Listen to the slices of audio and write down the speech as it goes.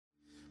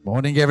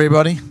Morning,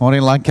 everybody.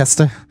 Morning,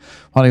 Lancaster.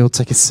 Why don't you all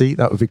take a seat?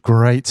 That would be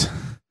great.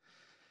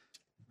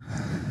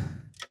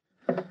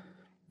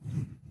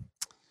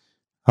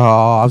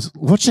 Oh, I was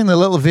watching the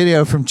little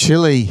video from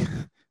Chile,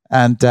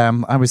 and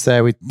I was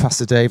there with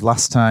Pastor Dave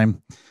last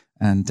time,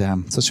 and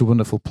such a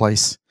wonderful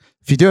place.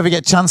 If you do ever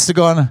get a chance to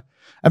go on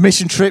a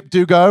mission trip,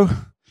 do go.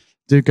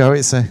 Do go.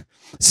 It's a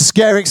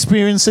scary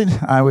experiencing.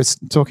 I was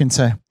talking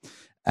to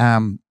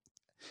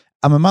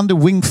Amanda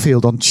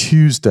Wingfield on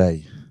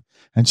Tuesday,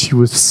 and she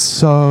was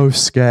so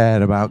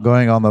scared about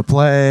going on the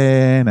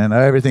plane and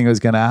everything was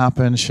going to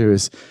happen.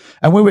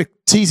 And we were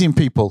teasing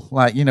people,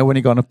 like, you know, when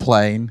you go on a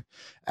plane,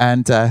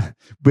 and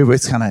we were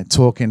kind of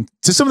talking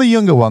to some of the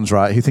younger ones,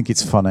 right, who think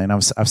it's funny. And I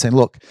was saying,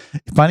 look,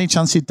 if by any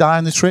chance you die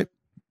on the trip,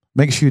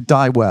 make sure you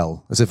die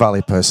well as a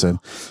Valley person.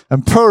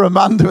 And poor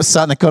Amanda was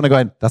sat in the corner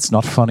going, that's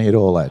not funny at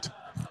all, Ed.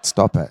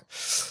 Stop it.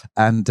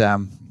 And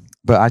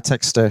but I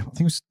texted her, I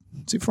think was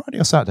it Friday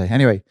or Saturday?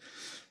 Anyway,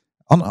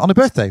 on a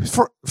birthday,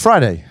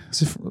 Friday.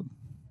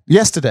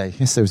 Yesterday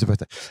was her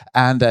birthday.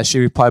 And she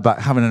replied back,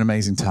 having an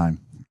amazing time.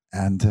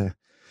 And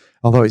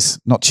although it's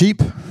not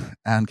cheap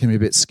and can be a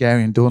bit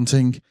scary and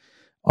daunting,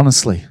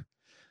 honestly,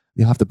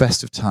 you'll have the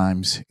best of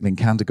times. You'll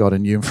encounter God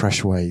in new and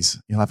fresh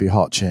ways. You'll have your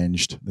heart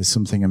changed. There's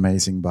something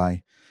amazing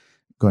by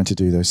going to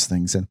do those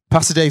things. And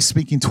Pastor Dave's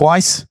speaking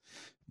twice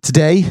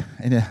today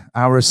in an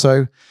hour or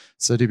so.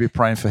 So do be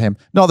praying for him.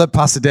 Not that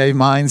Pastor Dave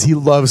minds. He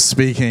loves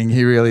speaking.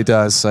 He really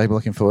does. So I'm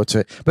looking forward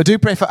to it. But do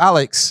pray for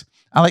Alex.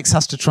 Alex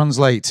has to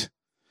translate.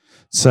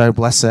 So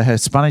bless her. Her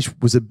Spanish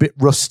was a bit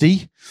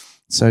rusty.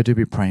 So do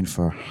be praying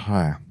for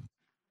her.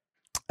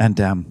 And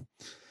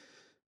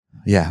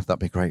yeah, that'd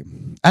be great.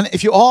 And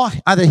if you are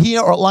either here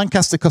or at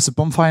Lancaster because of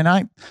Bonfire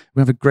Night, we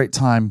have a great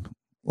time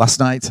last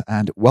night.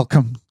 And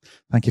welcome.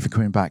 Thank you for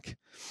coming back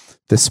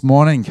this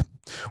morning.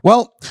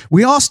 Well,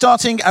 we are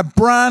starting a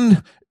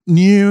brand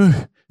new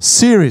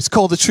series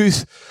called The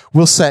Truth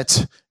Will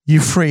Set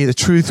You Free. The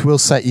Truth Will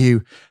Set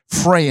You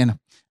Free.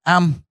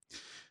 And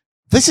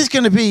this is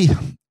going to be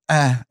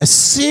a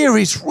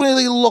series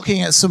really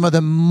looking at some of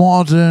the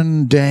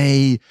modern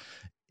day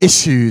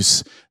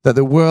issues that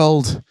the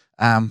world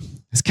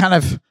has kind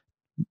of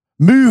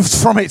moved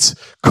from its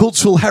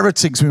cultural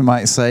heritage, we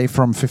might say,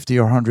 from 50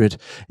 or 100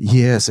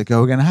 years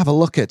ago. We're going to have a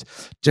look at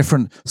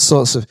different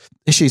sorts of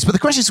issues. But the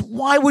question is,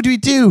 why would we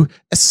do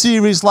a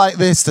series like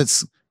this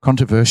that's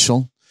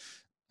controversial?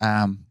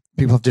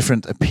 People have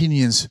different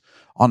opinions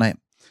on it.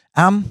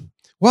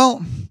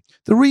 Well,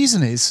 the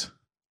reason is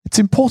it's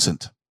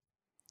important.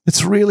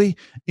 It's really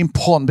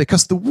important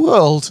because the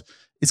world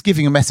is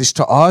giving a message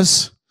to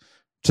us,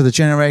 to the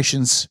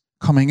generations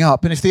coming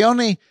up. And if they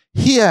only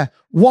hear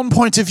one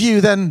point of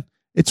view, then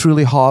it's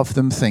really hard for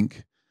them to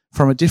think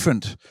from a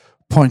different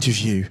point of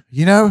view.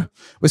 You know,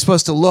 we're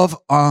supposed to love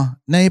our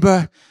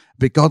neighbor,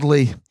 be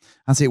godly,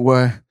 as it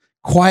were,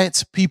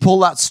 quiet people.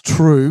 That's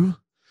true.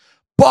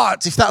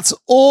 But if that's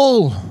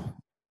all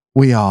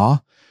we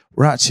are,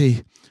 we're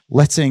actually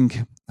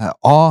letting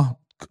our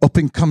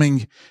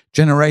up-and-coming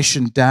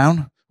generation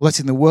down,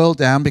 letting the world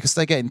down because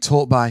they're getting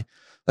taught by,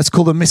 let's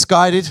call them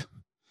misguided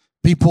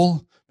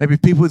people, maybe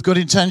people with good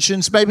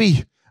intentions,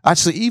 maybe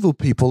actually evil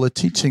people are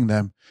teaching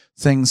them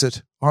things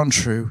that aren't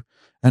true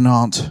and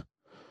aren't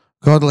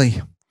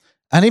godly.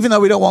 And even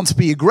though we don't want to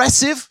be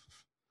aggressive,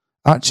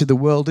 actually the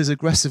world is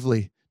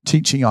aggressively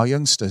teaching our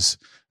youngsters,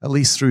 at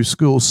least through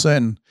school,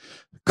 certain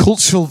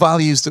cultural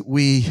values that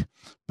we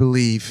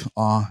believe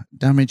are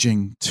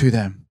damaging to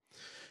them.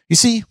 You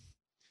see,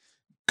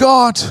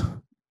 God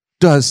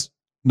does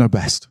know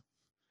best.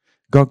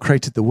 God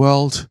created the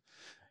world.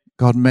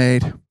 God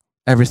made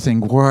everything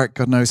work.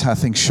 God knows how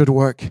things should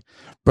work,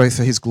 both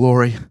for his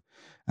glory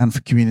and for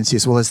community,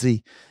 as well as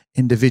the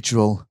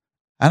individual.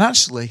 And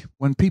actually,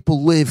 when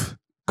people live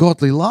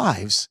godly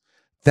lives,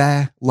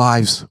 their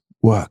lives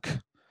work.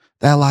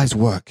 Their lives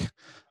work.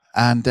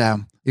 And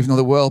even though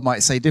the world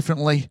might say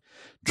differently,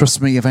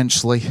 trust me,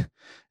 eventually,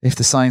 if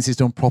the science is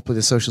done properly,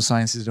 the social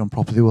sciences are done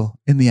properly, they will,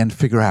 in the end,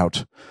 figure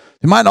out.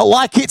 They might not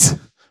like it,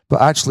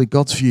 but actually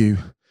God's view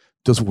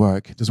does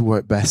work. It does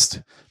work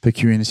best for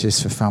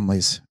communities, for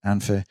families,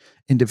 and for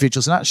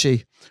individuals. And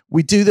actually,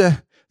 we do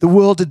the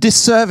world a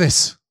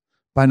disservice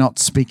by not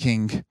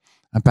speaking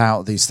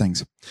about these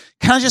things.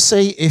 Can I just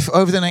say, if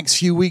over the next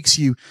few weeks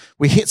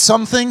we hit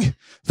something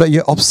that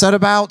you're upset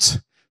about,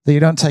 that you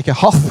don't take a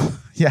huff,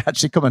 you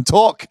actually come and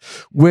talk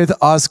with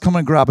us. Come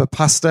and grab a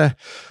pastor,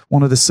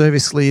 one of the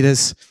service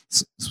leaders,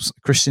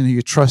 a Christian who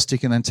you trust. He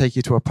can then take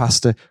you to a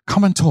pastor.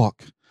 Come and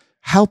talk.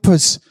 Help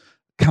us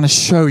kind of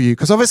show you,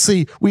 because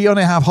obviously we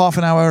only have half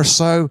an hour or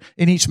so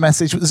in each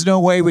message, but there's no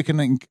way we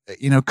can,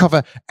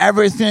 cover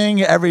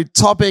everything, every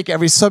topic,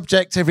 every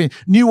subject, every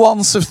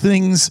nuance of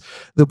things.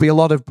 There'll be a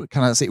lot of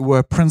kind of, as it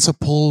were,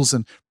 principles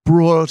and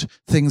broad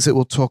things that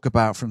we'll talk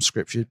about from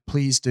Scripture.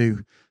 Please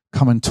do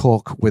come and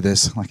talk with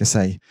us. Like I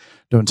say,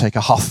 don't take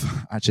a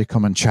huff. Actually,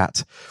 come and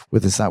chat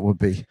with us. That would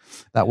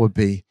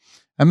be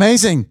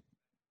amazing.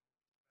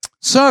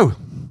 So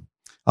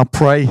I'll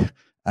pray,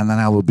 and then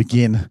I will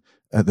begin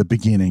at the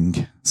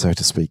beginning, so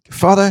to speak.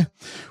 Father,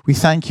 we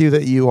thank you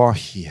that you are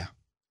here.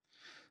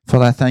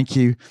 Father, I thank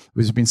you.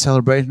 We've been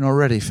celebrating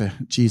already for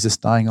Jesus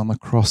dying on the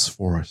cross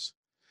for us.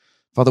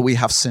 Father, we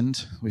have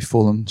sinned. We've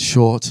fallen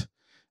short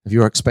of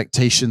your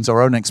expectations,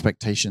 our own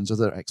expectations,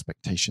 other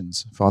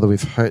expectations. Father,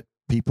 we've hurt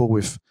people.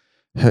 We've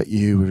hurt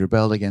you. We've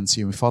rebelled against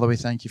you. And Father, we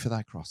thank you for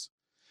that cross,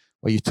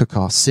 where you took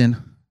our sin,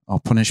 our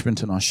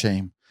punishment, and our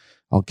shame,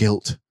 our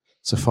guilt.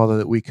 So, Father,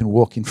 that we can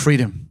walk in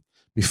freedom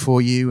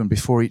before you and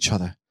before each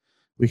other.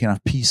 We can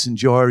have peace and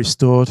joy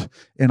restored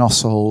in our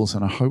souls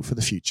and a hope for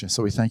the future.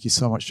 So we thank you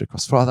so much for the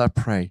cross. Father, I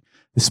pray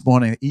this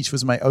morning that each of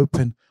us may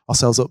open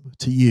ourselves up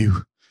to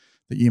you,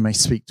 that you may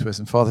speak to us.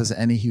 And Father, is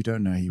any who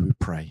don't know you, we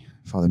pray.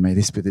 Father, may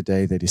this be the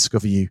day they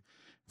discover you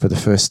for the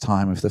first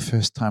time, or for the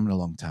first time in a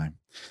long time.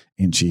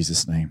 In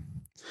Jesus' name.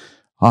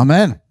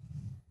 Amen.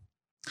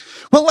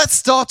 Well, let's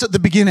start at the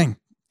beginning.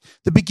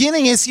 The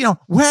beginning is,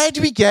 where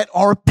do we get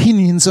our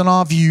opinions and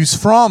our views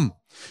from?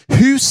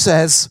 Who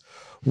says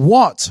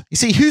what? You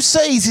see, who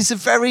says is a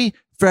very,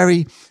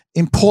 very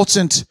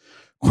important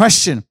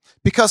question,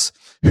 because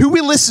who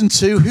we listen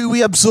to, who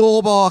we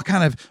absorb our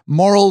kind of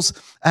morals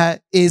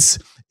is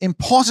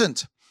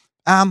important.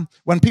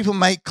 When people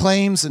make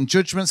claims and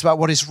judgments about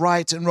what is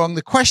right and wrong,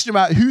 the question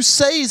about who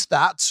says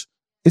that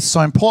is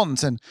so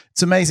important. And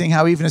it's amazing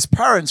how even as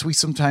parents, we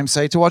sometimes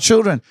say to our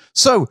children,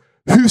 so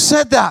who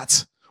said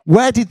that?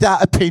 Where did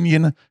that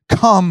opinion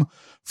come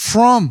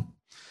from?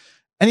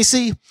 And you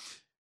see,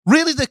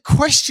 really the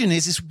question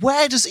is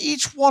where does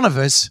each one of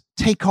us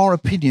take our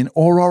opinion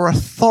or our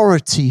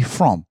authority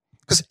from?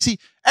 Because, see,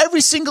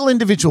 every single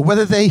individual,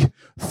 whether they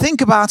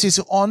think about it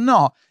or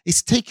not,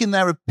 is taking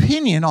their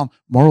opinion on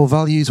moral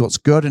values, what's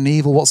good and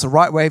evil, what's the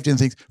right way of doing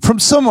things, from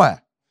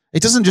somewhere.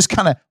 It doesn't just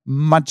kind of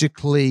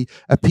magically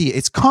appear.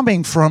 It's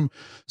coming from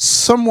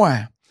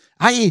somewhere.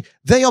 I.e.,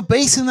 they are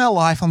basing their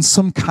life on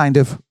some kind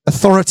of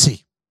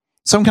authority.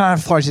 Some kind of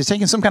authority. They're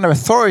taking some kind of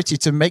authority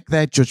to make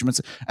their judgments.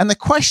 And the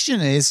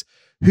question is,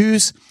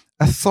 whose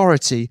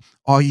authority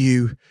are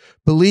you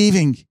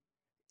believing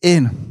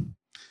in?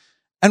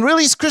 And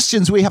really, as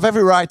Christians, we have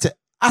every right to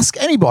ask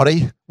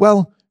anybody,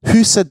 well,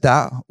 who said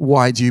that?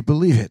 Why do you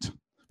believe it?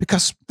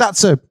 Because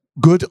that's a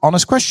good,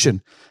 honest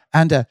question.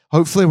 And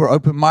hopefully we're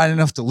open-minded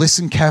enough to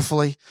listen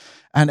carefully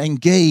and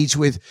engage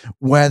with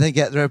where they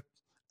get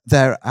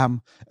their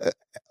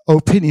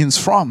opinions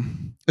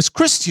from. As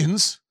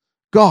Christians,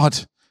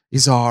 God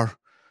is our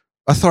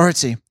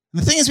authority.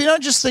 And the thing is, we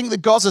don't just think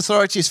that God's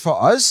authority is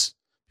for us,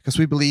 because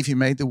we believe he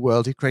made the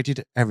world, he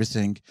created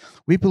everything.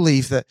 We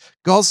believe that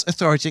God's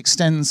authority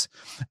extends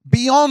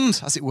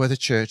beyond, as it were, the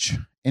church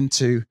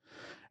into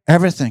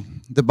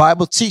everything. The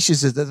Bible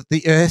teaches us that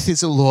the earth is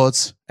the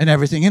Lord's and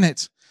everything in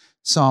it.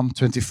 Psalm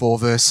 24,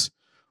 verse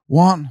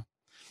 1.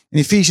 In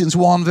Ephesians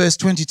 1, verse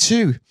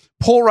 22,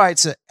 Paul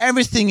writes that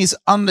everything is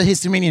under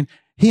his dominion.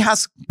 He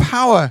has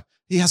power.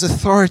 He has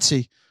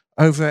authority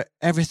over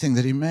everything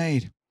that he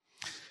made.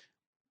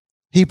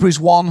 Hebrews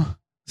 1,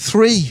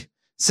 3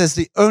 says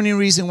the only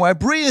reason we're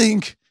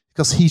breathing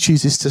because he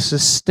chooses to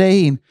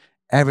sustain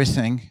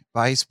everything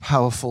by his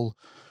powerful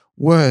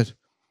word.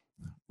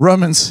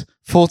 Romans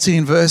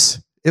 14, verse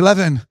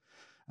 11,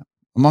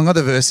 among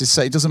other verses,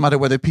 say it doesn't matter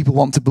whether people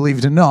want to believe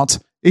it or not.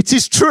 It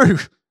is true.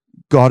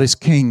 God is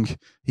king.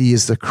 He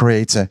is the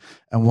creator.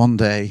 And one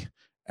day,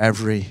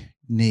 every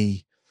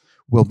knee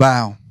will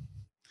bow.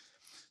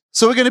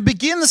 So we're going to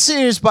begin the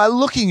series by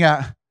looking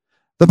at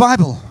the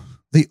Bible,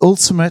 the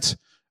ultimate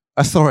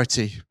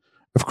authority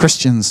of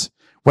Christians,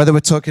 whether we're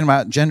talking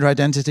about gender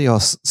identity or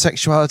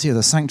sexuality or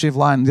the sanctity of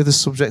life and the other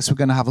subjects we're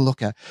going to have a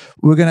look at.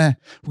 We're going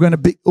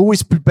to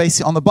always base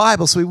it on the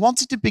Bible. So we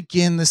wanted to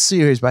begin this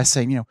series by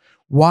saying,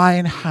 why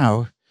and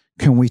how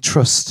can we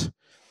trust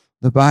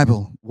the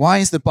Bible? Why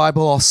is the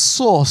Bible our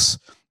source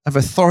of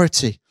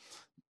authority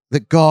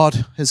that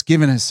God has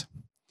given us?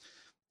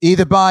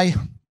 Because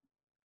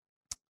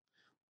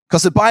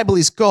the Bible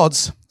is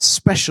God's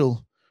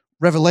special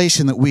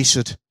revelation that we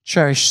should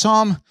cherish.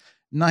 Psalm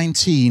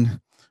 19,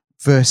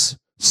 verse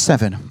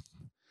 7.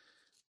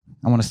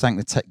 I want to thank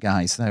the tech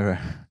guys. Their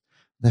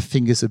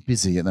fingers are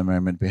busy at the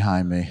moment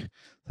behind me.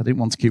 I didn't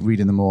want to keep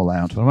reading them all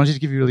out, but I wanted to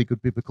give you a really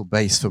good biblical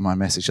base for my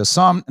message. So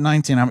Psalm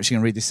 19, I'm actually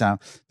going to read this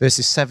out.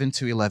 Verses 7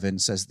 to 11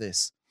 says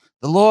this: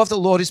 The law of the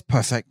Lord is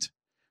perfect,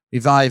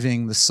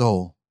 reviving the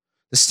soul.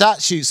 The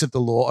statutes of the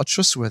law are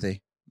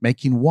trustworthy,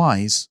 making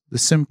wise the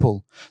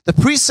simple. The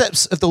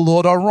precepts of the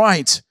Lord are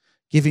right,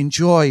 giving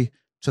joy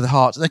to the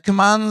heart. The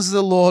commands of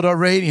the Lord are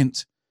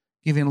radiant,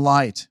 giving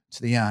light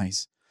to the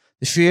eyes.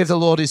 The fear of the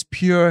Lord is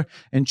pure,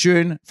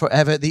 enduring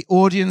forever. The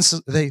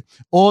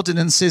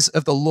ordinances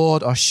of the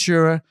Lord are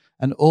sure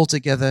and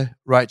altogether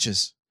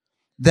righteous.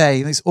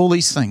 All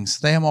these things,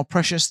 they are more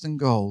precious than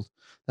gold,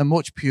 than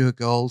much pure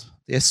gold.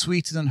 They are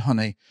sweeter than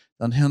honey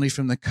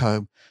from the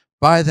comb.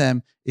 By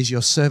them is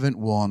your servant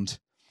warned.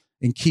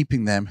 In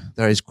keeping them,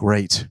 there is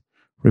great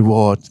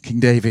reward.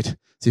 King David,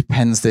 as he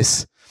pens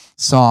this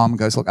psalm,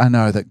 goes, look, I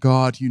know that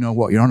God, you know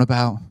what you're on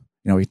about.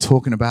 You know what you're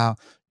talking about.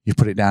 You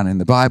put it down in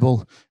the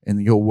Bible, in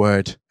your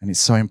word, and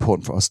it's so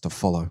important for us to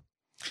follow.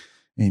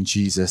 In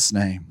Jesus'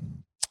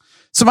 name.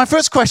 So my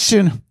first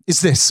question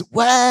is this: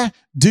 where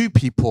do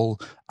people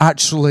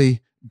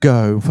actually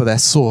go for their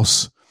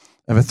source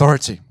of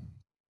authority?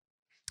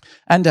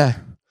 And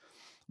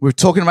we're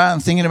talking about it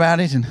and thinking about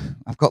it, and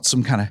I've got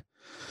some kind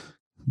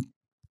of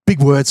big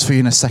words for you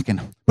in a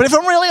second. But if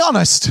I'm really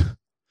honest,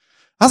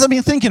 as I've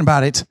been thinking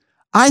about it,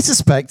 I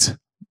suspect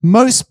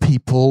most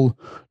people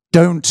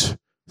don't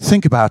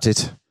think about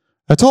it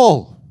at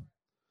all.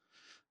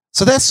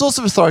 So their source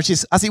of authority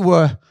is, as it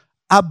were,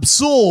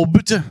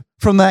 absorbed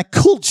from their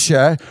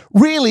culture,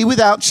 really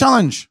without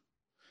challenge.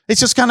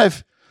 It's just kind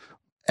of,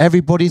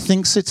 everybody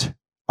thinks it.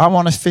 I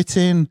want to fit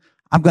in.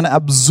 I'm going to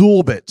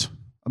absorb it.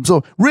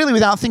 Really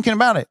without thinking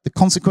about it. The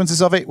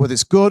consequences of it, whether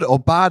it's good or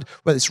bad,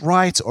 whether it's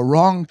right or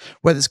wrong,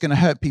 whether it's going to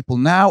hurt people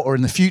now or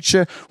in the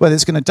future, whether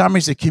it's going to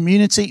damage the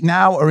community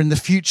now or in the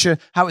future,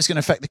 how it's going to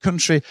affect the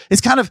country.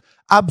 It's kind of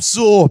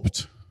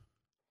absorbed.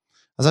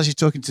 I was actually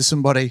talking to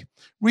somebody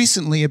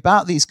recently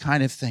about these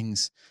kind of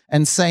things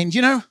and saying,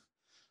 you know,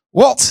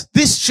 what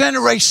this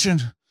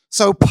generation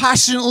so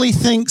passionately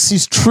thinks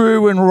is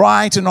true and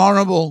right and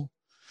honorable,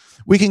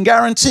 we can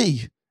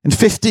guarantee in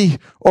 50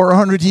 or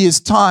 100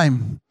 years'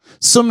 time,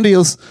 somebody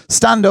will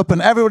stand up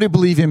and everybody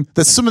believe him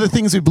that some of the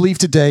things we believe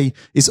today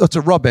is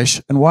utter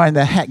rubbish, and why in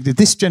the heck did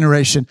this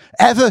generation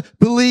ever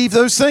believe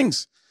those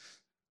things?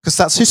 Because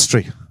that's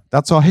history.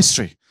 That's our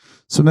history.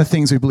 Some of the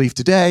things we believe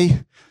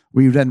today,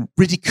 we then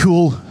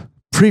ridicule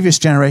previous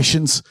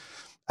generations,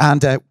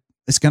 and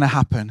it's going to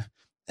happen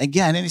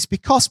again. And it's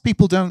because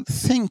people don't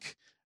think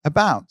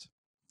about.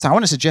 So I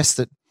want to suggest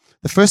that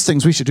the first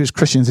things we should do as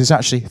Christians is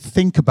actually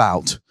think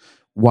about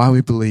why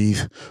we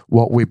believe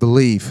what we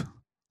believe.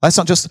 Let's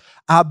not just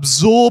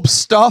absorb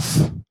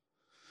stuff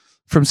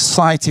from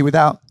society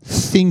without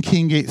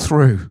thinking it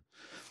through.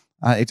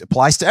 It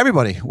applies to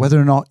everybody, whether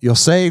or not you're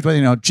saved, whether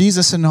you know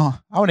Jesus or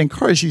not. I would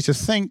encourage you to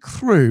think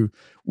through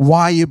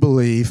why you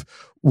believe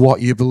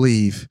what you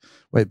believe,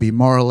 whether it be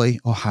morally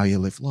or how you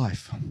live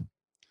life.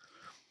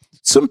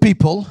 Some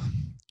people,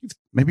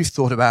 maybe you've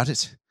thought about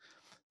it,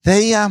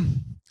 they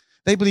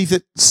believe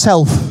that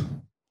self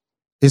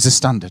is a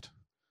standard.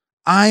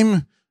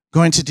 I'm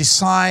going to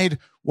decide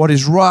what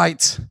is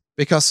right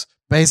because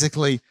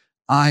basically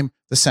I'm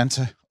the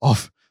center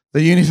of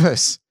the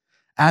universe.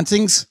 And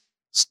things,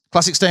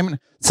 classic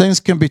statement, things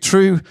can be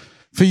true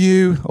for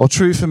you or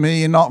true for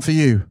me and not for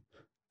you.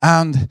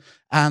 And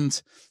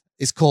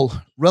it's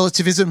called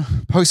relativism,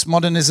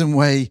 postmodernism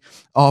way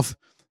of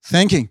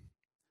thinking.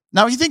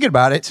 Now, if you're thinking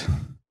about it,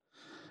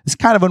 it's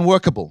kind of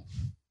unworkable,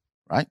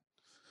 right?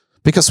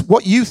 Because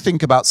what you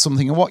think about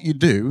something and what you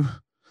do,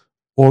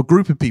 or a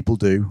group of people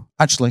do,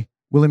 actually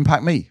will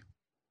impact me.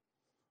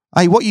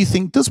 What you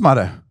think does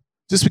matter.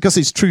 Just because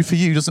it's true for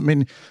you doesn't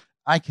mean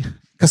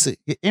because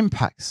it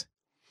impacts.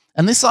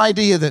 And this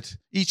idea that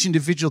each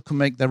individual can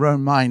make their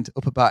own mind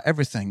up about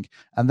everything,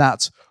 and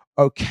that's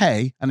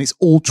okay, and it's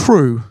all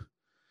true,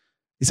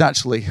 is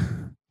actually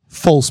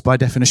false by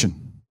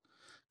definition.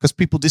 Because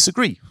people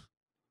disagree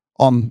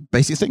on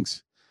basic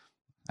things.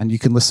 And you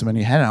can list them in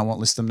your head. I won't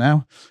list them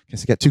now, in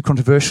case I get too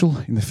controversial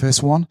in the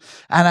first one.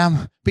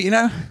 And but you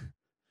know,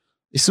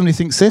 if somebody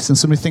thinks this and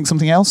somebody thinks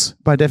something else,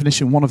 by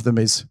definition, one of them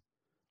is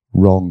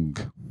wrong,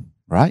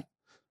 right?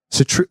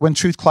 So when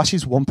truth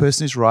clashes, one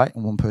person is right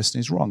and one person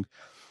is wrong.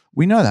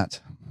 We know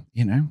that,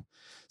 you know.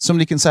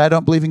 Somebody can say, I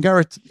don't believe in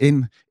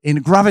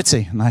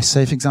gravity. And I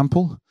say, for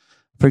example,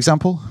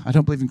 I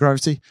don't believe in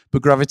gravity,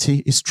 but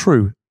gravity is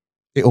true.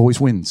 It always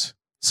wins.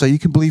 So you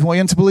can believe what you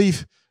want to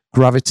believe.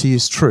 Gravity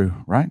is true,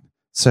 right?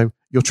 So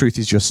your truth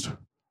is just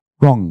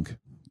wrong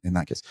in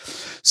that case.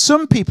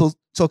 Some people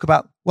talk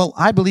about, well,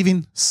 I believe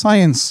in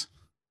science.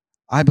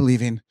 I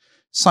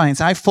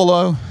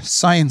follow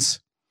science.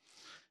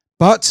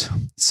 But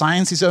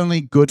science is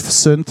only good for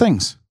certain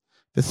things,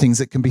 for things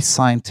that can be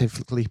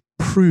scientifically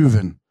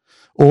proven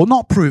or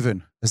not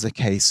proven, as the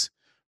case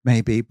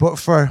may be. But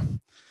for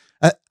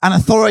an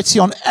authority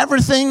on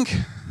everything,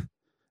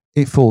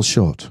 it falls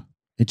short.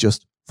 It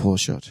just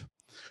falls short.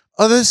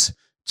 Others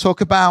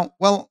talk about,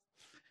 well,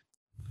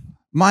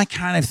 my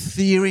kind of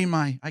theory,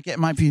 I get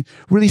my view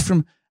really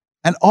from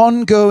an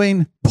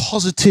ongoing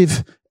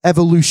positive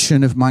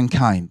evolution of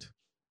mankind.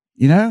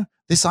 You know,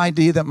 this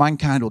idea that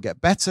mankind will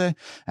get better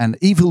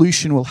and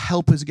evolution will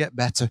help us get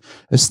better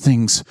as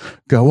things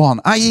go on.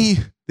 I.e.,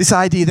 this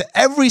idea that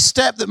every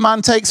step that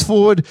man takes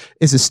forward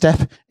is a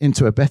step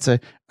into a better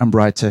and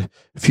brighter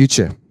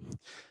future.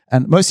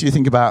 And most of you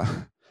think about,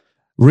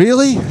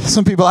 really?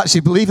 Some people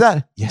actually believe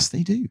that? Yes,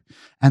 they do.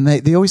 And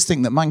they always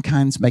think that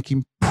mankind's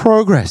making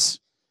progress.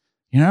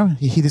 You know,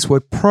 you hear this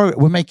word,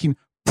 we're making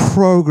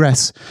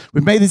progress.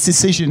 We've made this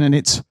decision and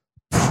it's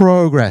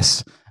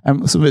progress.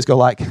 And some of us go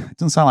like, it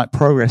doesn't sound like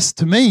progress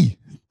to me.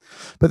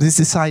 But there's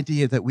this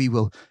idea that we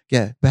will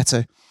get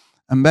better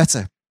and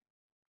better.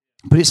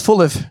 But it's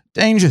full of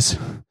dangers.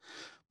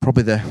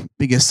 Probably the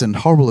biggest and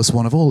horriblest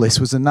one of all this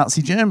was in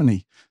Nazi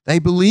Germany. They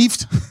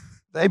believed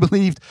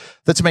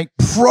that to make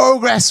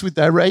progress with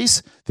their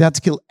race, they had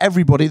to kill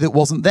everybody that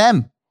wasn't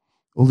them.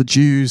 All the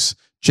Jews,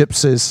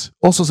 gypsies,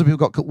 all sorts of people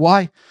got killed.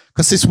 Why?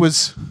 Because this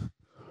was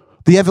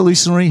the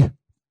evolutionary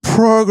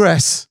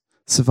progress,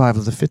 survival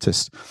of the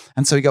fittest.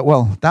 And so we go,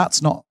 well,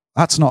 that's not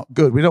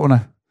good. We don't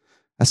want to,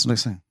 that's not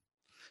exciting.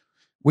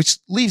 Which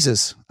leaves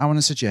us, I want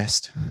to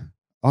suggest,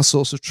 our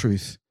source of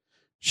truth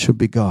should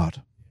be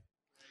God.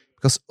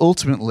 Because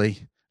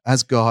ultimately,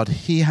 as God,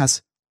 he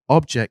has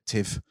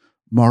objective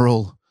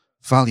moral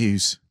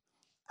values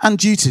and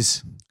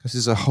duties, because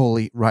he's a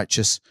holy,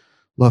 righteous,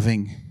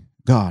 loving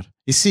God.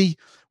 You see,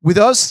 with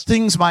us,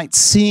 things might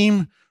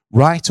seem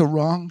right or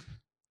wrong,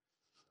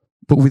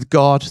 but with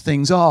God,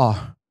 things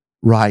are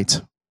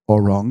right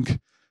or wrong.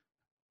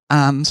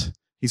 And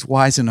he's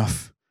wise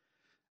enough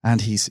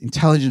and he's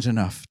intelligent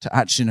enough to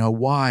actually know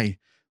why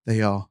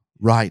they are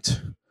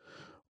right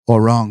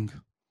or wrong.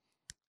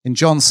 In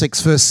John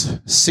 6, verse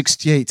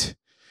 68,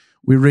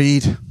 we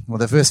read, well,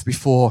 the verse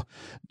before,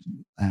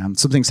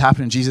 something's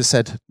happened. Jesus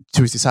said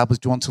to his disciples,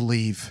 do you want to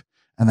leave?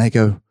 And they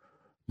go,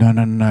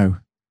 no.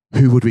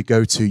 Who would we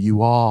go to?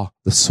 You are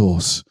the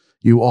source.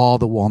 You are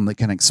the one that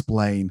can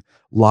explain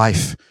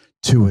life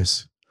to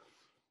us.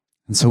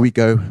 And so we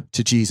go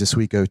to Jesus,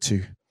 we go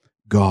to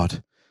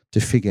God to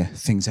figure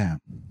things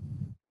out.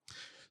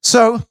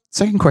 So,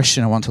 second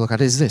question I want to look at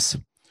is this.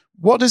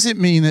 What does it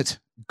mean that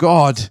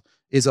God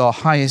is our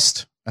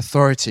highest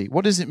authority?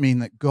 What does it mean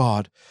that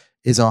God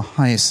is our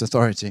highest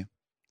authority?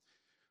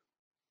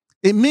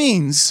 It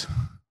means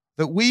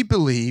that we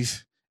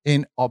believe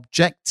in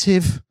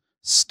objective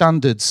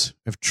standards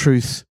of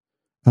truth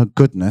and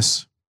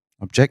goodness,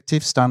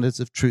 objective standards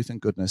of truth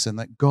and goodness, and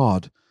that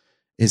God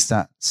is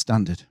that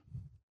standard.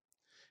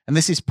 And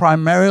this is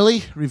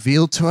primarily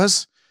revealed to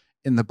us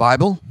in the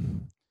Bible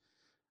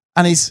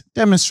and is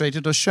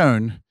demonstrated or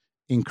shown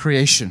in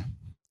creation.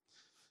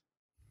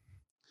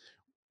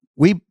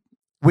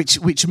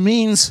 Which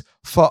means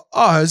for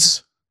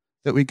us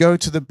that we go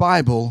to the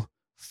Bible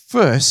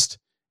first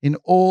in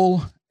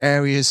all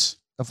areas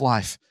of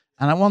life.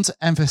 And I want to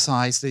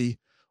emphasize the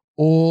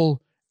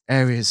all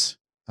areas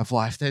of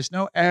life. There's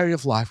no area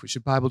of life which the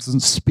Bible doesn't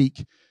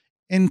speak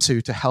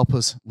into to help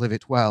us live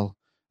it well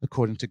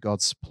according to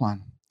God's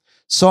plan.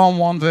 Psalm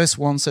 1 verse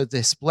 1 said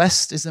this,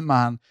 blessed is the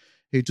man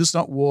who does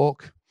not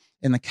walk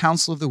in the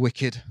counsel of the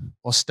wicked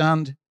or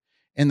stand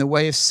in the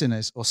way of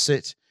sinners or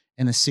sit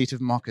in the seat of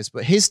mockers.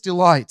 But his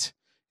delight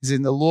is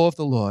in the law of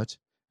the Lord,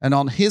 and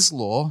on his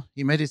law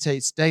he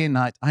meditates day and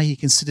night. He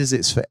considers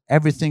it for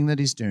everything that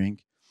he's doing.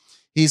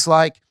 He's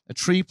like a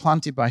tree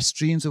planted by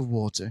streams of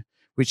water,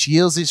 which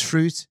yields its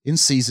fruit in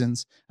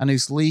seasons, and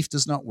whose leaf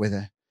does not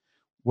wither.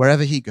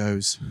 Wherever he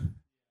goes,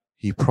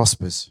 he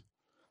prospers.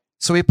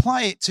 So we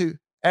apply it to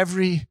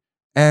every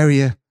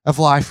area of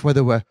life,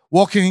 whether we're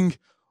walking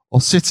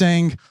or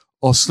sitting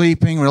or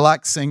sleeping,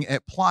 relaxing. It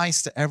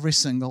applies to every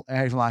single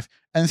area of life.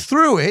 And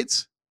through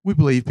it, we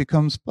believe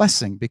becomes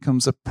blessing,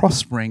 becomes a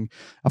prospering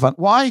event.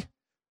 Why?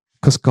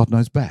 Because God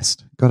knows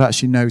best. God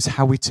actually knows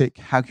how we tick,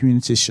 how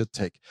communities should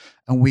tick.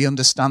 And we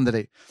understand that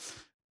it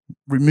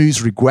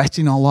removes regret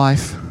in our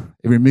life.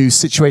 It removes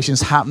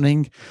situations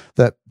happening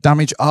that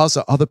damage us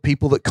or other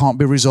people that can't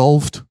be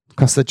resolved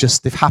because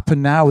they've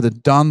happened now, they're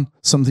done,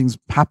 something's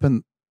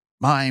happened,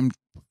 maimed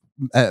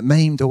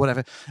or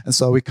whatever, and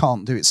so we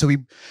can't do it. So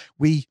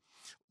we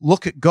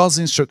look at God's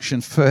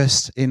instruction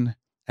first in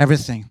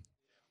everything.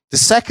 The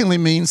secondly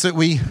means that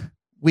we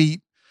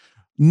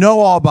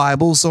know our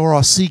Bibles or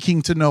are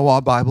seeking to know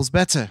our Bibles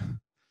better.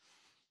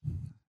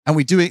 And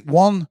we do it,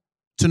 one,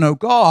 to know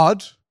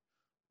God,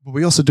 but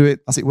we also do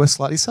it, as it were,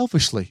 slightly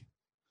selfishly,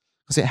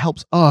 because it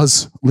helps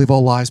us live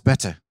our lives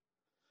better.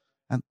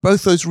 And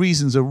both those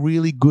reasons are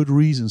really good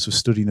reasons for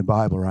studying the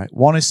Bible, right?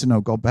 One is to know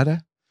God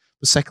better,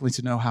 but secondly,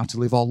 to know how to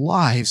live our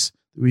lives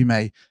that we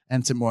may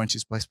enter more into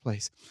his blessed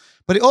place.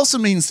 But it also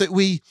means that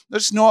we not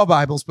just know our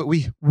Bibles, but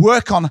we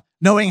work on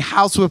knowing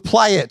how to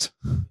apply it.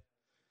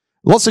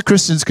 Lots of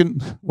Christians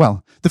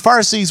the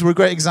Pharisees were a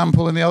great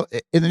example in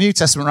the New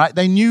Testament, right?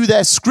 They knew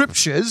their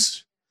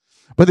scriptures,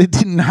 but they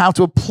didn't know how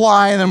to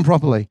apply them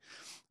properly.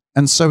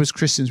 And so as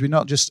Christians, we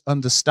not just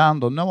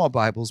understand or know our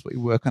Bibles, but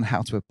we work on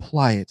how to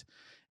apply it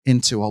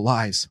into our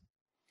lives.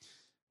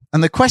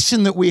 And the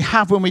question that we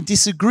have when we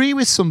disagree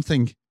with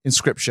something in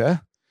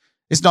Scripture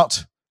is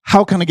not,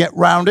 how can I get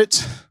round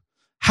it?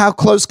 How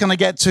close can I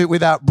get to it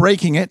without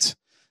breaking it?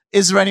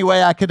 Is there any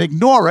way I could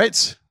ignore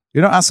it? We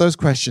don't ask those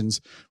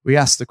questions. We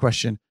ask the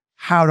question,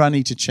 how do I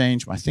need to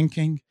change my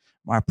thinking,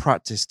 my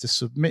practice to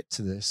submit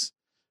to this?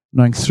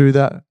 Knowing through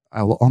that,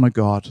 I will honor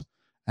God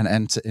and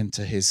enter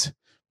into his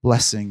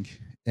blessing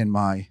in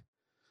my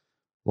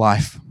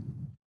life.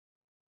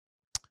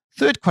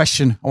 Third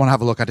question I want to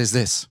have a look at is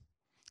this.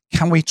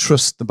 Can we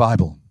trust the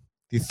Bible?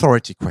 The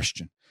authority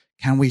question.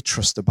 Can we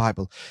trust the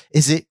Bible?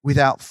 Is it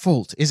without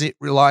fault? Is it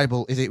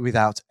reliable? Is it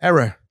without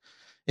error?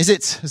 Is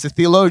it, as the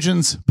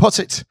theologians put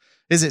it,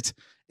 is it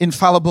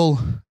infallible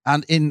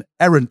and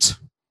inerrant?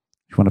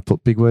 If you want to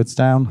put big words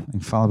down,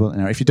 infallible and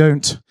inerrant. If you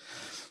don't,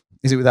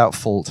 is it without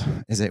fault?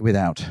 Is it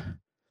without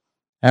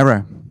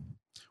error?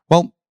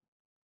 Well,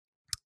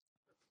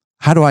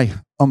 how do I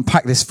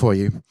unpack this for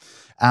you?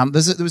 There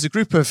was a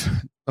group of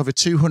over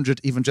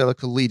 200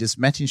 evangelical leaders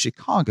met in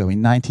Chicago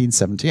in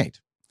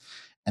 1978.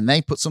 And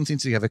they put something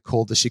together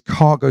called the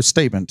Chicago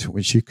Statement,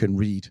 which you can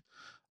read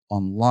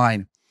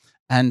online.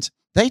 And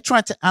they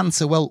tried to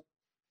answer, well,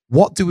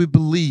 what do we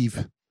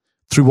believe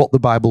through what the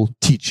Bible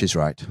teaches,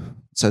 right?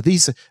 So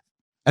these,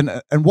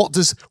 and what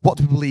do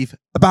we believe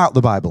about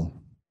the Bible?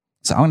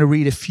 So I'm going to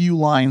read a few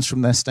lines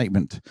from their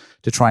statement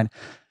to try and,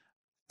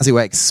 as it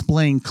were,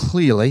 explain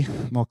clearly,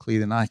 more clearly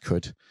than I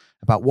could,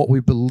 about what we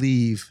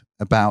believe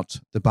about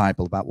the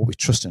Bible, about what we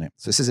trust in it.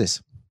 So this is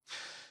this.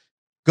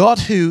 God,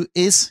 who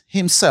is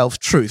himself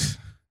truth,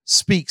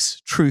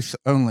 speaks truth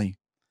only.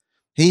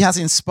 He has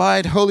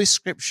inspired holy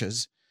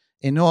scriptures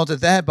in order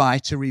thereby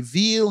to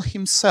reveal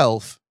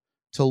himself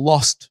to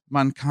lost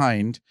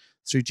mankind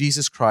through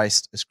Jesus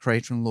Christ as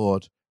Creator and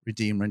Lord,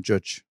 Redeemer and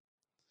Judge.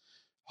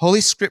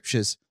 Holy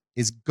Scriptures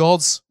is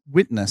God's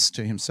witness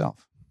to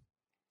himself.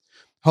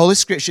 Holy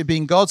Scripture,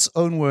 being God's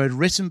own word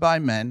written by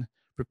men,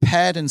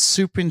 prepared and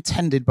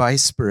superintended by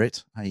his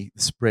Spirit, i.e.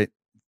 the Spirit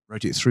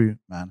wrote it through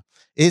man,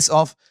 is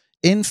of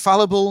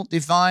infallible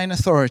divine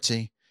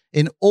authority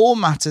in all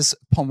matters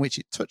upon which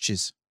it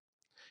touches.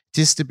 It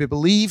is to be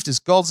believed as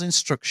God's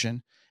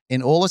instruction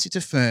in all that it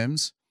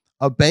affirms,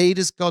 obeyed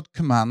as God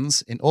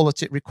commands in all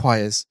that it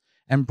requires,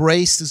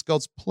 embraced as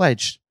God's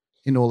pledge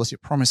in all that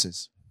it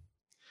promises.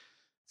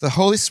 The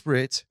Holy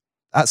Spirit,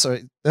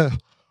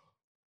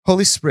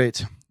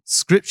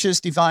 Scripture's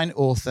divine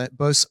author,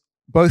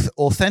 both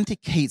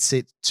authenticates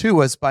it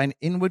to us by an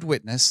inward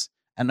witness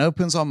and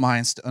opens our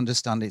minds to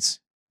understand its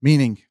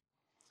meaning.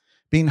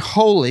 Being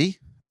holy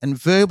and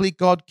verbally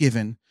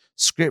God-given,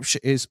 Scripture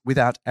is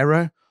without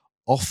error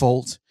or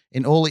fault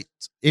in all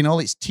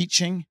its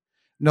teaching,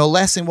 no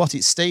less in what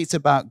it states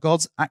about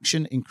God's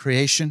action in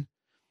creation,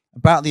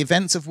 about the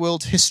events of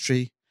world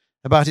history,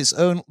 about its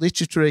own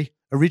literary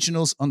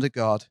originals under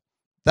God,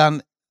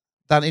 than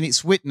in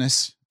its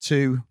witness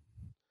to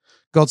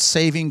God's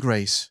saving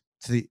grace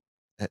to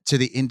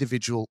the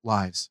individual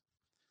lives.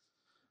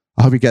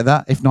 I hope you get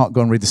that. If not,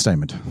 go and read the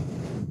statement.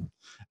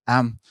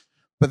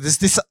 But there's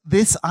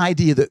this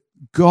idea that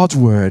God's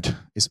word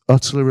is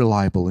utterly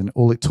reliable in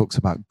all it talks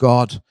about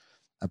God,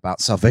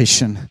 about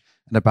salvation,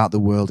 and about the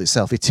world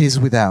itself. It is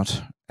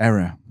without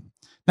error.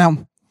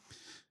 Now,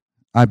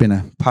 I've been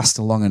a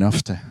pastor long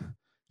enough to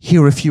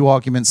hear a few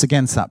arguments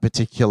against that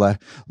particular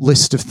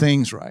list of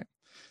things, right?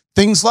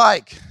 Things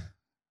like,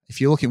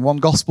 if you look in one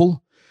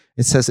gospel,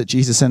 it says that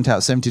Jesus sent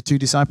out 72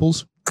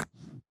 disciples.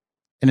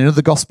 In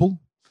another gospel,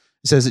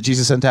 it says that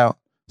Jesus sent out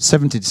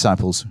 70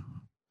 disciples.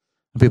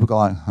 And people go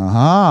like,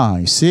 aha,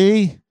 you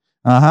see?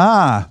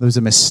 Aha, there was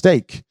a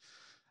mistake.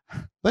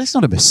 But it's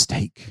not a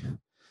mistake.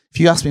 If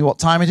you ask me what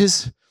time it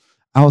is,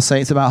 I will say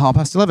it's about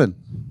 11:30.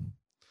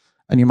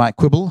 And you might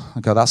quibble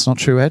and go, that's not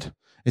true, Ed.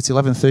 It's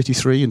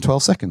 11:33 and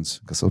 12 seconds,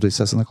 because that's what it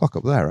says on the clock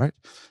up there, right?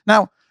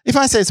 Now, if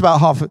I say it's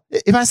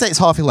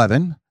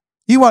 11:30,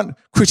 you won't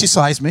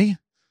criticize me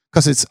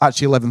because it's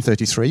actually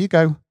 11:33. You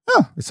go,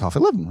 oh, it's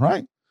 11:30,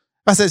 right?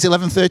 If I say it's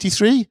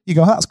 11:33, you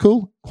go, that's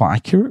cool, quite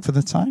accurate for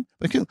the time.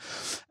 But cool.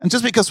 And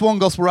just because one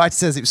gospel writer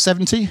says it was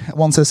 70,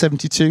 one says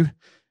 72,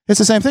 it's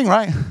the same thing,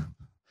 right?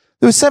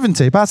 There was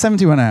 70, about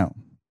 70 went out.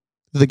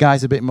 The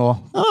guy's a bit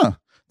more,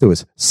 there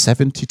was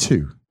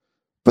 72.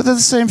 But they're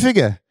the same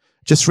figure,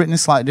 just written in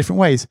slightly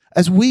different ways,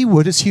 as we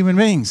would as human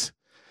beings.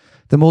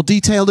 The more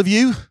detailed of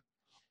you,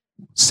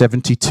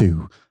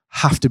 72,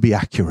 have to be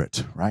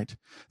accurate, right?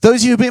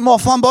 Those of you a bit more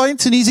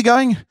flamboyant and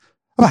easygoing,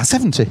 about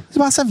 70. It's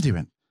about 70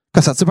 went.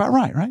 Because that's about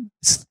right?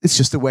 It's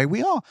just the way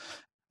we are.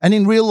 And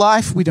in real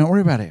life, we don't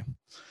worry about it.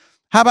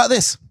 How about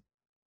this?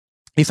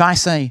 If I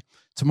say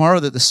tomorrow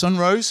that the sun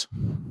rose,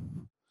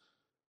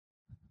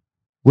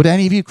 would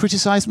any of you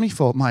criticize me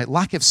for my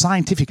lack of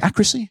scientific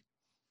accuracy?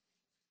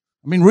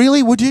 I mean,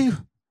 really, would you?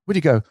 Would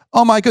you go,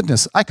 oh my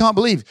goodness, I can't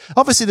believe.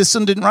 Obviously, the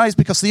sun didn't rise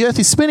because the earth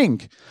is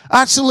spinning.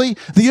 Actually,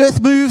 the earth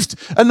moved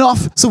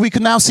enough so we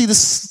could now see the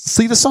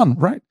sun,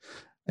 right?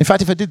 In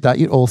fact, if I did that,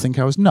 you'd all think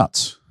I was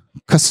nuts.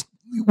 Because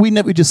we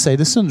never just say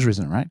the sun's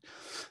risen, right?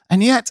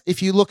 And yet,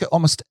 if you look at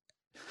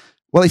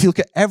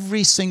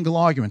every single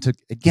argument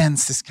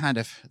against this kind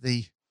of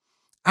the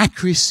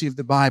accuracy of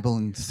the Bible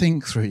and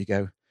think through, you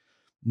go,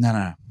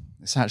 no,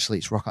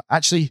 it's rock.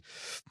 Actually,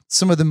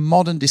 some of the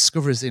modern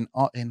discoveries in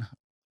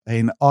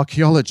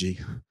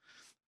archaeology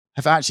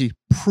have actually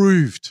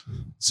proved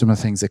some of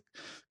the things.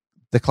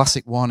 The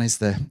classic one is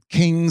the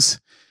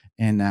kings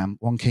in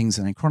 1 Kings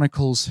and in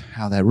Chronicles,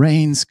 how their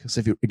reigns, because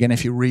if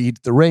you read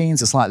the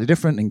reigns are slightly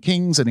different in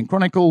Kings and in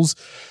Chronicles,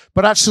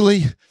 but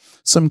actually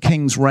some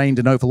kings reigned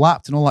and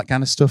overlapped and all that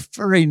kind of stuff,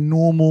 very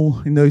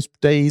normal in those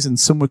days, and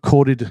some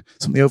recorded,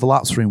 some of the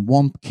overlaps were in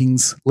one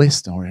king's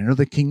list or in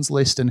another king's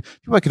list, and if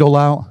you work it all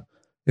out,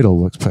 it all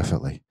works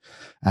perfectly.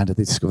 And they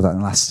discovered that in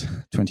the last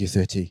 20 or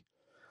 30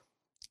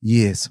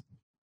 years.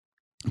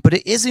 But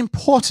it is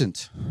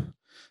important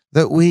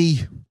that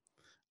we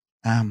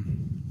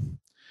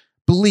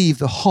believe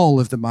the whole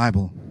of the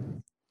Bible.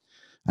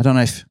 I don't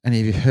know if any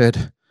of you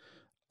heard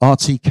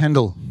R.T.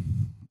 Kendall.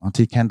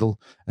 R.T. Kendall,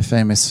 a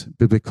famous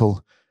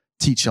biblical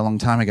teacher a long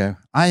time ago.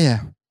 I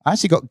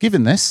actually got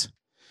given this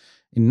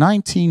in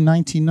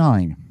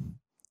 1999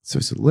 So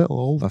it's a little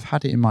old. I've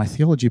had it in my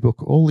theology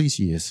book all these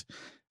years.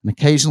 And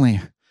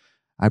occasionally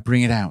I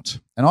bring it out.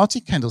 And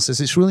R.T. Kendall says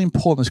it's really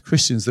important as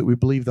Christians that we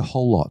believe the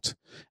whole lot.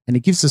 And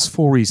he gives us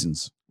 4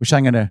 reasons, which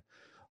I'm going to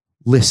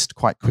list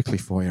quite quickly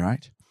for you,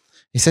 right?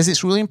 He says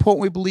it's really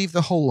important we believe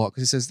the whole lot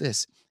because he says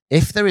this: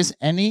 if there is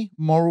any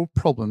moral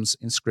problems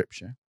in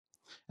Scripture,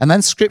 and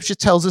then Scripture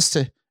tells us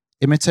to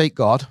imitate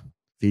God,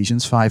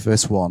 Ephesians 5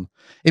 verse 1,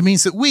 it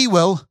means that we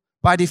will,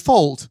 by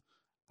default,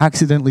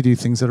 accidentally do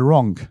things that are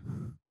wrong.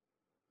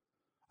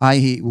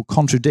 I.e., it will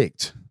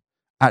contradict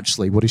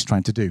actually what he's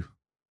trying to do,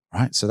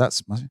 right? So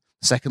that's,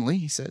 secondly,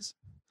 he says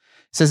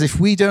if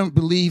we don't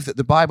believe that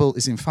the Bible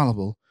is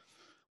infallible,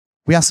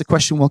 we ask the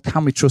question, well,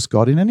 can we trust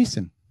God in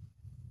anything?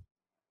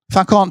 If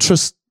I can't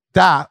trust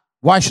that,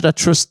 why should I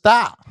trust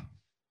that?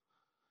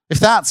 If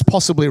that's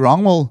possibly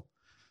wrong, well,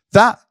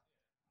 the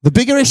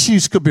bigger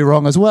issues could be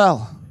wrong as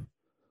well.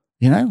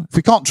 You know, if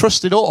we can't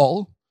trust it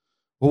all,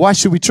 well, why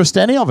should we trust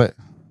any of it?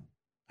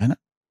 You know?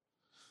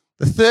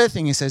 The third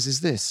thing he says is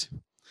this.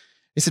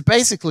 He said,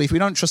 basically, if we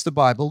don't trust the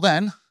Bible,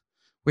 then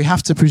we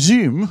have to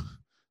presume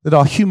that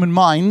our human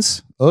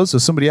minds, us or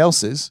somebody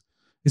else's,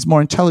 is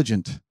more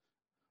intelligent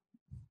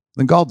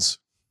than God's.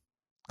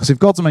 Because if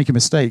God's making a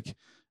mistake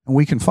and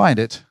we can find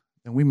it,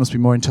 then we must be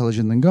more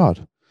intelligent than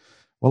God.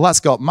 Well,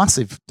 that's got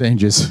massive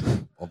dangers,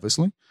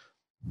 obviously.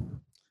 And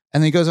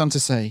then he goes on to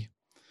say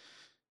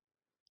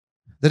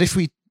that if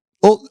we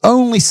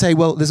only say,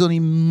 well, there's only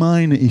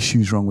minor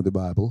issues wrong with the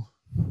Bible,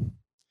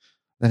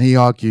 then he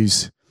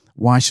argues,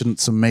 why shouldn't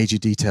some major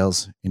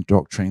details in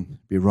doctrine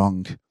be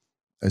wrong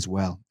as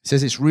well? He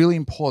says it's really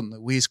important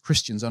that we as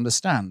Christians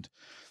understand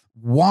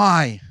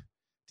why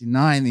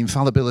denying the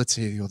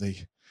infallibility or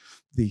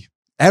the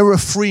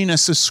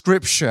error-freeness of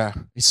Scripture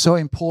is so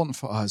important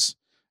for us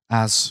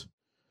as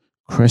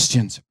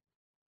Christians.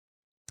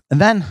 And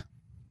then,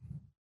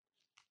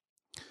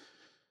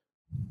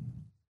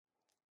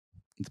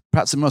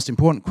 perhaps the most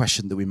important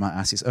question that we might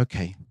ask is,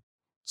 okay,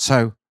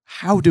 so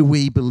how do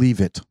we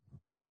believe it?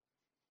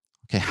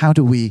 Okay, how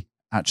do we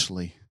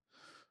actually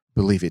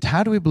believe it?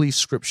 How do we believe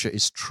Scripture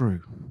is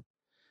true?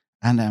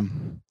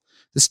 And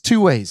there's 2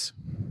 ways.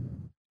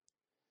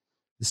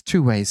 There's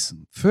 2 ways.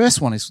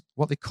 First one is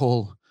what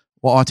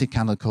R.T.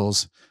 Kendall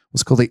calls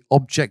what's called the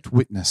object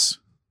witness.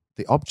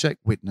 The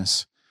object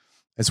witness,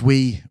 as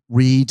we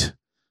read,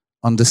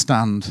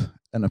 understand,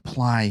 and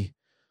apply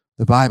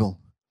the Bible.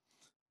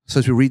 So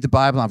as we read the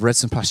Bible, I've read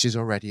some passages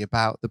already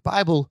about the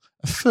Bible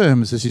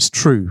affirms that it's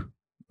true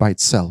by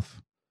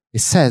itself. It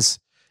says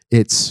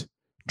it's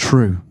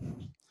true.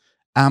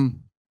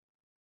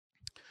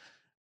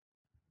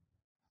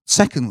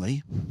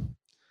 Secondly,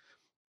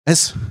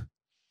 as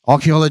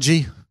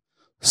archaeology,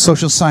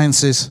 social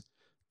sciences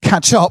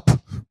catch up,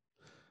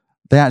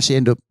 they actually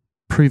end up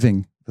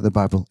proving that the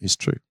Bible is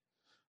true.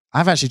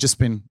 I've actually just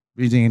been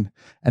reading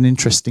an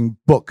interesting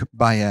book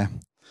by a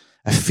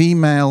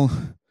female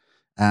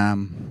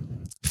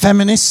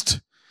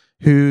feminist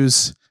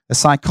who's a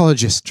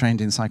psychologist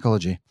trained in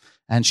psychology,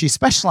 and she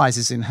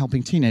specializes in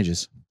helping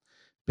teenagers.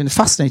 Been a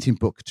fascinating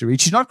book to read.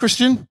 She's not a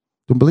Christian,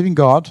 don't believe in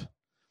God,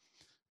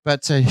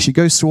 but she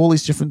goes through all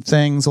these different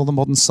things, all the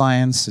modern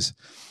science.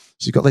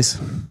 She's got this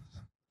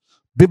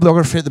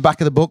bibliography at the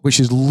back of the book, which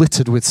is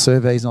littered with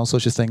surveys and all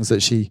sorts of things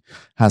that she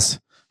has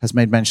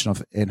made mention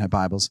of in her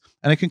Bibles.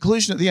 And a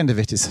conclusion at the end of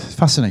it is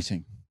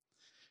fascinating.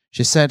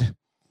 She said,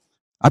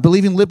 I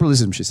believe in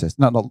liberalism, she says.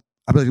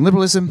 I believe in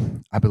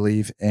liberalism, I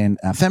believe in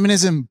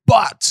feminism,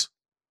 but,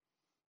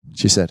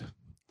 she said,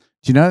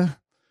 do you know,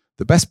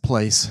 the best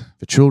place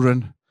for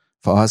children,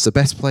 for us, the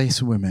best place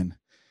for women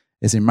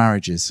is in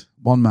marriages.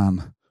 1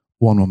 man,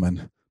 1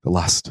 woman, that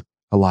last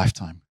a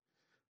lifetime.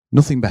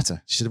 Nothing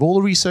better. She said, of all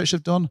the research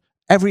I've done,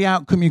 every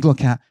outcome you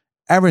look at,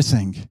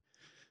 everything.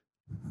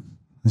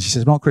 And she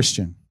said, I'm not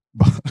Christian,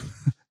 but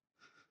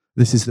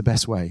this is the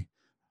best way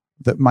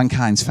that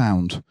mankind's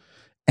found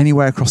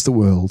anywhere across the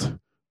world,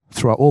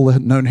 throughout all the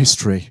known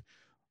history.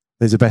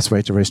 There's the best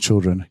way to raise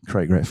children,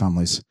 create great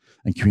families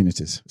and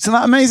communities. Isn't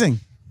that amazing?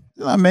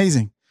 Isn't that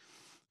amazing?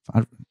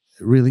 It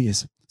really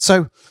is.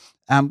 So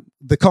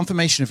the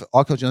confirmation of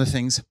archaeology and other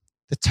things,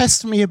 the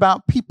testimony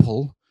about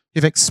people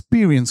who've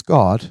experienced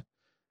God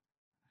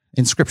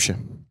in Scripture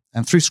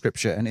and through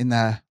Scripture and in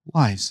their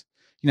lives.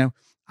 You know,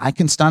 I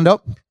can stand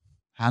up,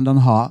 hand on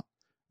heart,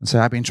 and say,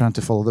 I've been trying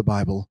to follow the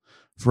Bible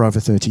for over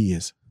 30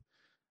 years,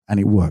 and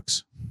it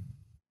works.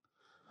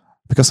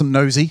 Because I'm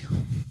nosy,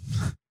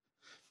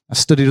 I've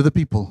studied other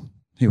people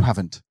who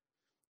haven't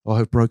or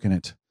have broken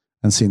it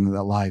and seen that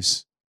their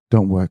lives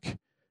don't work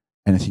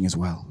anything as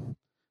well.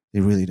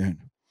 They really don't.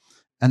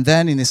 And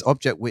then in this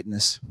object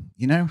witness,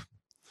 you know,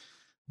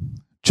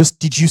 just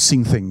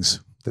deducing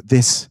things that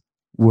this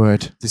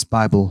word, this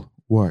Bible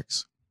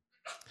works.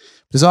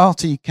 But as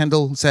R.T.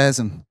 Kendall says,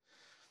 and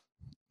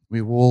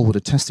we all would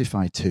have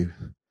testified to,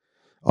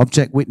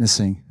 object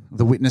witnessing,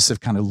 the witness of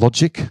kind of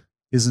logic,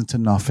 isn't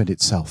enough in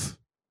itself.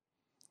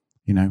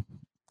 You know,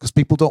 because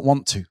people don't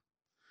want to.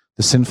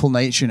 The sinful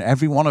nature in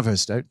every one of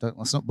us,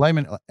 let's not blame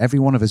it, every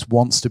one of us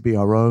wants to be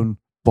our own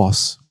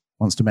boss,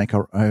 wants to make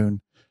our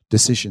own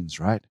decisions,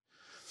 right?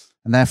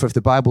 And therefore, if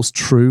the Bible's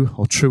true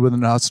or truer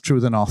than us, truer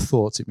than our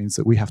thoughts, it means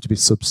that we have to be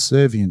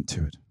subservient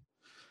to it.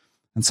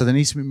 And so there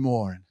needs to be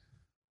more.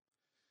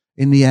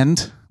 In the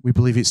end, we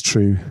believe it's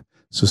true,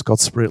 so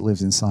God's Spirit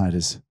lives inside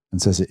us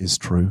and says it is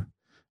true.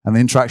 And the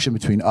interaction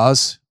between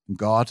us and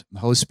God, and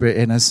the Holy Spirit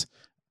in us,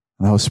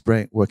 and the Holy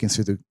Spirit working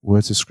through the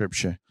words of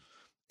Scripture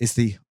is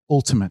the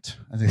ultimate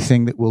and the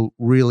thing that will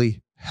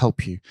really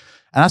help you.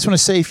 And I just want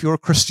to say, if you're a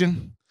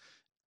Christian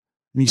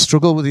and you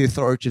struggle with the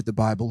authority of the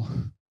Bible,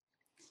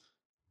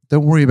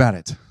 don't worry about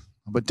it.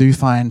 But do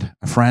find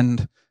a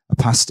friend, a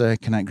pastor,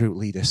 connect group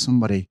leader,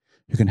 somebody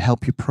who can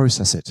help you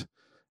process it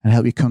and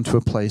help you come to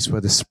a place where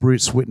the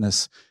Spirit's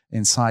witness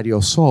inside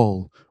your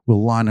soul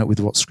will line up with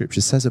what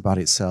Scripture says about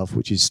itself,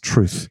 which is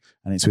truth,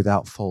 and it's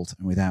without fault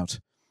and without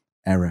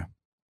error.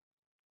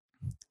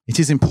 It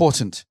is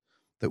important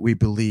that we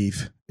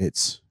believe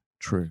it's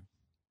true.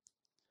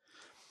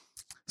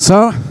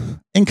 So,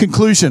 in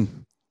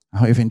conclusion, I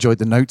hope you've enjoyed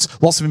the notes.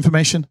 Lots of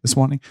information this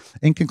morning.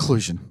 In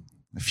conclusion,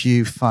 a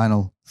few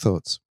final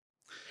thoughts.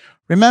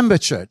 Remember,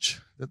 church,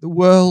 that the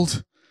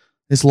world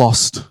is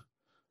lost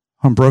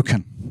and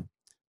broken.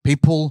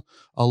 People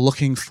are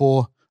looking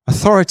for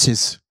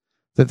authorities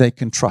that they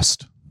can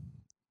trust.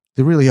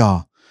 They really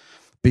are.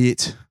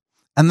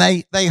 And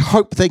they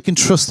hope they can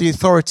trust the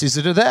authorities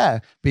that are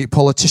there, be it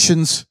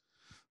politicians,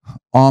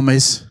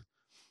 armies,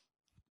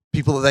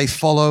 people that they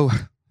follow,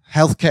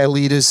 healthcare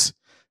leaders,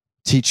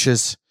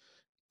 teachers,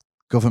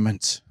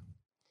 government.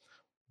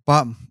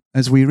 But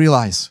as we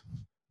realize,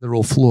 they're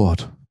all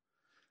flawed.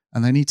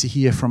 And they need to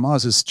hear from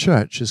us as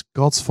church, as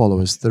God's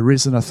followers, there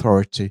is an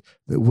authority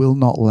that will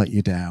not let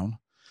you down,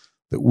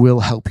 that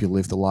will help you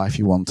live the life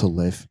you want to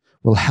live,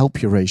 will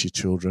help you raise your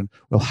children,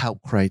 will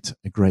help create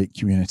a great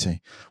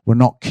community. We're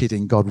not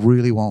kidding. God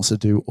really wants to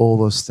do all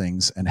those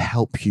things and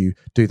help you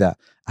do that.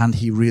 And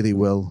he really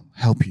will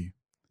help you.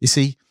 You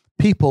see,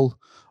 people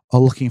are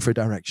looking for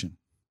direction.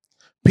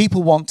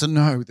 People want to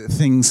know that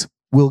things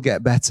will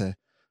get better,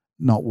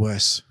 not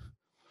worse.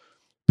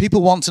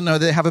 People want to know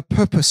that they have a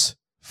purpose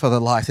for their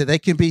life, that they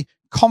can be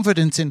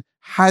confident in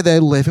how they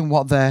live and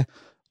what they're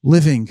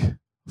living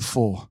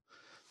for.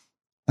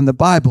 And the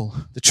Bible,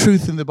 the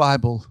truth in the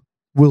Bible,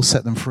 will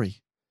set them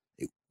free.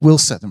 It will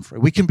set them free.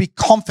 We can be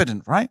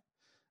confident, right?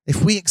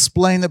 If we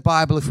explain the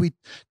Bible, if we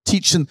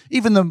teach them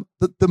even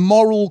the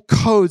moral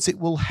codes, it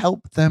will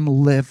help them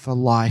live a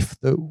life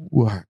that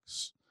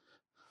works.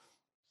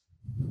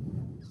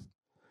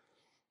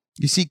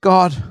 You see,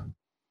 God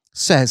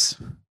says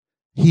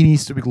he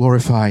needs to be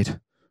glorified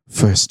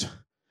first.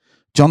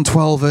 John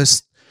 12,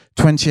 verse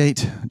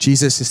 28,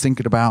 Jesus is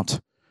thinking about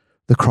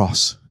the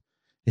cross.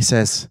 He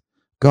says,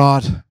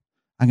 God,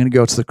 I'm going to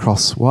go to the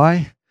cross.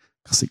 Why?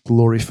 Because it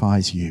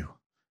glorifies you.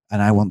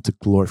 And I want to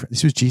glorify.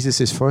 This was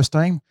Jesus' first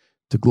time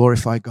to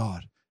glorify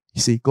God.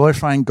 You see,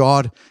 glorifying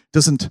God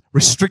doesn't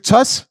restrict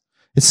us.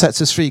 It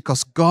sets us free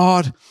because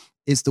God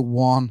is the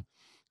one.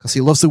 Because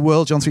he loves the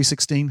world, John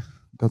 3:16.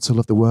 God so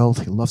loved the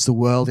world. He loves the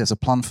world. He has a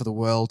plan for the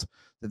world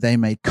that they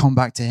may come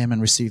back to him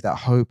and receive that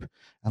hope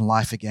and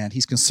life again.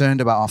 He's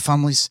concerned about our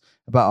families,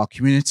 about our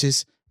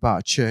communities, about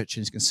our church,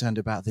 and he's concerned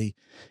about the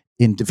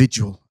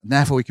individual. And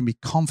therefore, we can be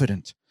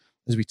confident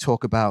as we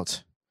talk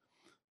about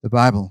the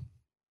Bible.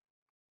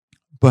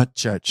 But,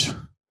 church,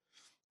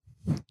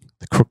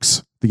 the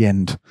crux, the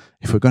end,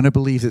 if we're going to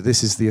believe that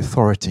this is the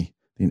authority,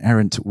 the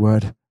inerrant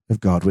word of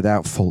God,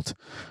 without fault,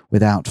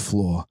 without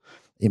flaw,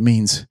 it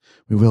means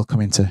we will come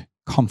into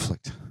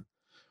conflict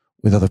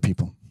with other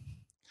people.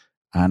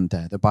 And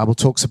the Bible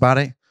talks about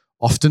it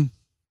often,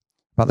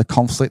 about the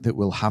conflict that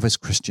we'll have as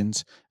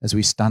Christians as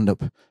we stand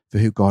up for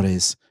who God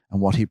is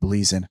and what he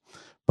believes in.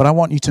 But I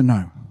want you to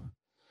know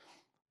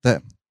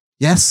that,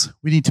 yes,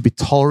 we need to be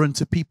tolerant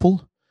of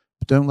people,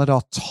 but don't let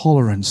our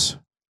tolerance,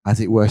 as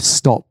it were,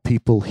 stop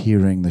people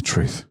hearing the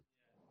truth.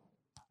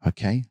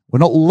 Okay? We're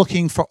not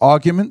looking for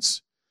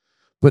arguments,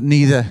 but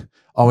neither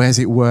are we, as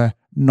it were,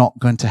 not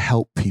going to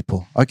help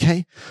people.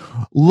 Okay?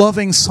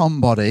 Loving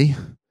somebody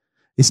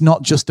is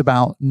not just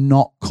about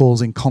not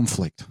causing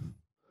conflict.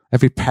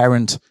 Every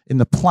parent in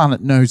the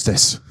planet knows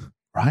this,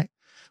 right?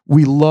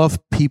 We love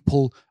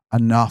people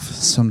enough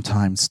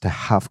sometimes to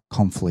have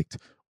conflict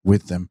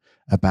with them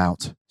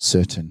about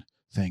certain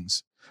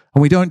things.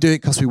 And we don't do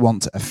it because we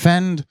want to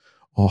offend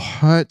or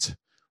hurt.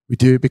 We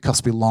do it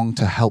because we long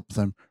to help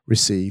them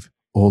receive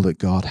all that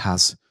God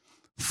has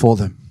for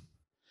them.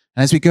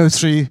 And as we go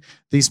through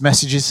these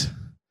messages,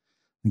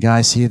 the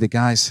guys here, the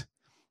guys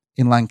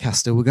in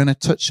Lancaster, we're going to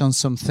touch on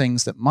some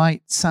things that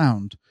might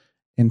sound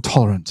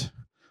intolerant.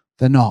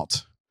 They're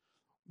not.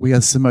 We are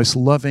the most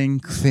loving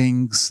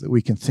things that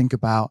we can think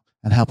about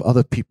and help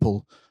other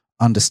people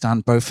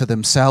understand, both for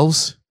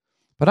themselves,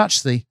 but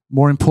actually,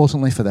 more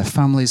importantly, for their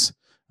families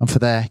and for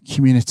their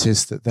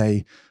communities that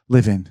they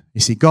live in.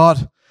 You see,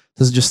 God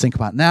doesn't just think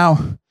about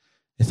now.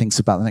 He thinks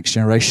about the next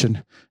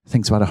generation. He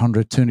thinks about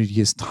 100, 200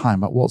 years'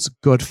 time, about what's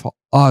good for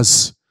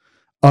us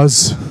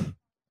as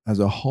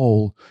a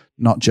whole,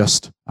 not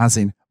just as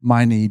in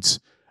my needs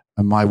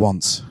and my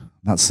wants.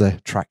 That's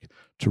the track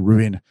to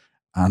ruin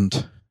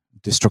and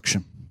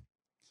destruction.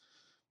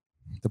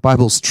 The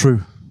Bible's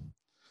true.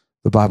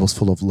 The Bible's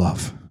full of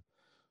love.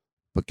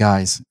 But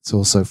guys, it's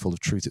also full of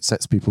truth. It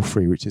sets people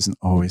free, which isn't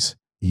always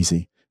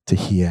easy to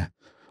hear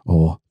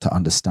or to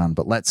understand.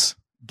 But let's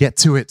get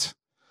to it.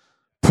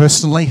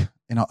 Personally,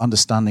 in our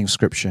understanding of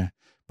Scripture,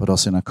 but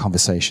also in our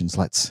conversations,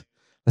 let's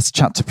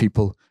chat to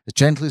people as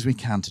gently as we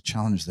can to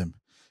challenge them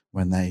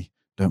when they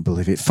don't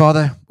believe it.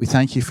 Father, we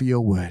thank you for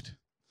your word.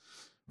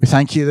 We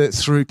thank you that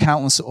through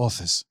countless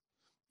authors,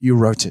 you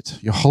wrote it.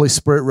 Your Holy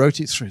Spirit wrote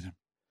it through them.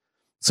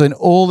 So in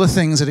all the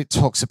things that it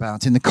talks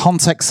about, in the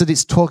context that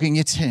it's talking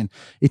it in,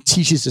 it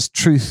teaches us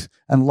truth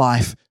and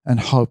life and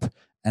hope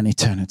and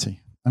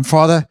eternity. And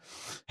Father,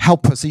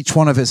 help us, each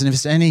one of us. And if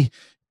there's any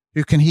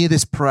who can hear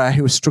this prayer,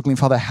 who is struggling,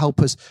 Father, help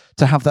us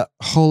to have that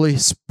Holy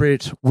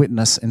Spirit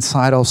witness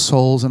inside our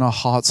souls and our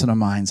hearts and our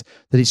minds,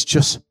 that it's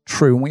just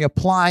true. And we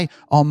apply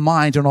our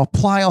mind and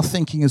apply our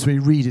thinking as we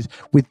read it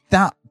with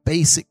that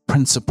basic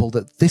principle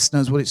that this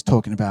knows what it's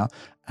talking about.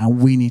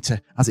 And we need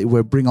to, as it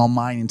were, bring our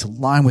mind into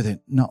line with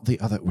it, not the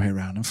other way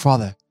around. And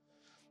Father,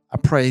 I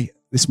pray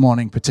this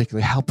morning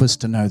particularly, help us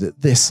to know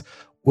that this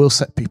will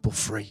set people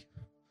free.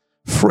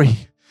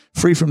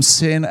 Free from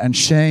sin and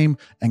shame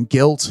and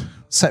guilt.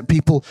 Set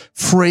people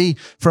free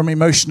from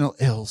emotional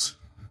ills.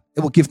 It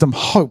will give them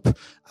hope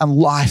and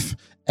life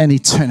and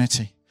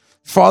eternity.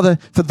 Father,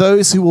 for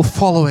those who will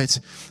follow it,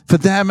 for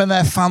them and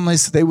their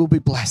families, they will be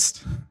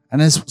blessed.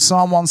 And as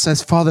Psalm 1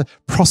 says, Father,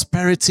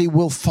 prosperity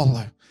will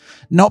follow.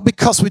 Not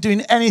because we're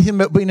doing anything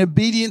but being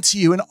obedient to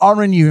you and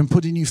honoring you and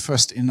putting you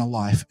first in our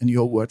life and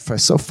your word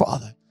first. So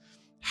Father,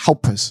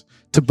 help us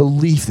to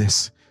believe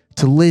this,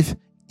 to live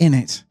in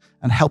it,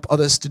 and help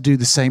others to do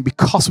the same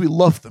because we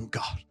love them,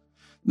 God.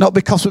 Not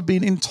because we're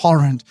being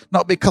intolerant,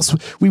 not because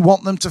we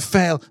want them to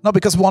fail, not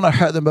because we want to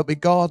hurt them,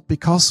 but God,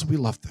 because we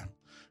love them.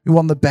 We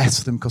want the best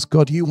for them because,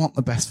 God, you want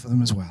the best for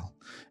them as well.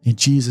 In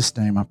Jesus'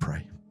 name I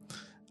pray.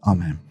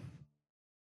 Amen.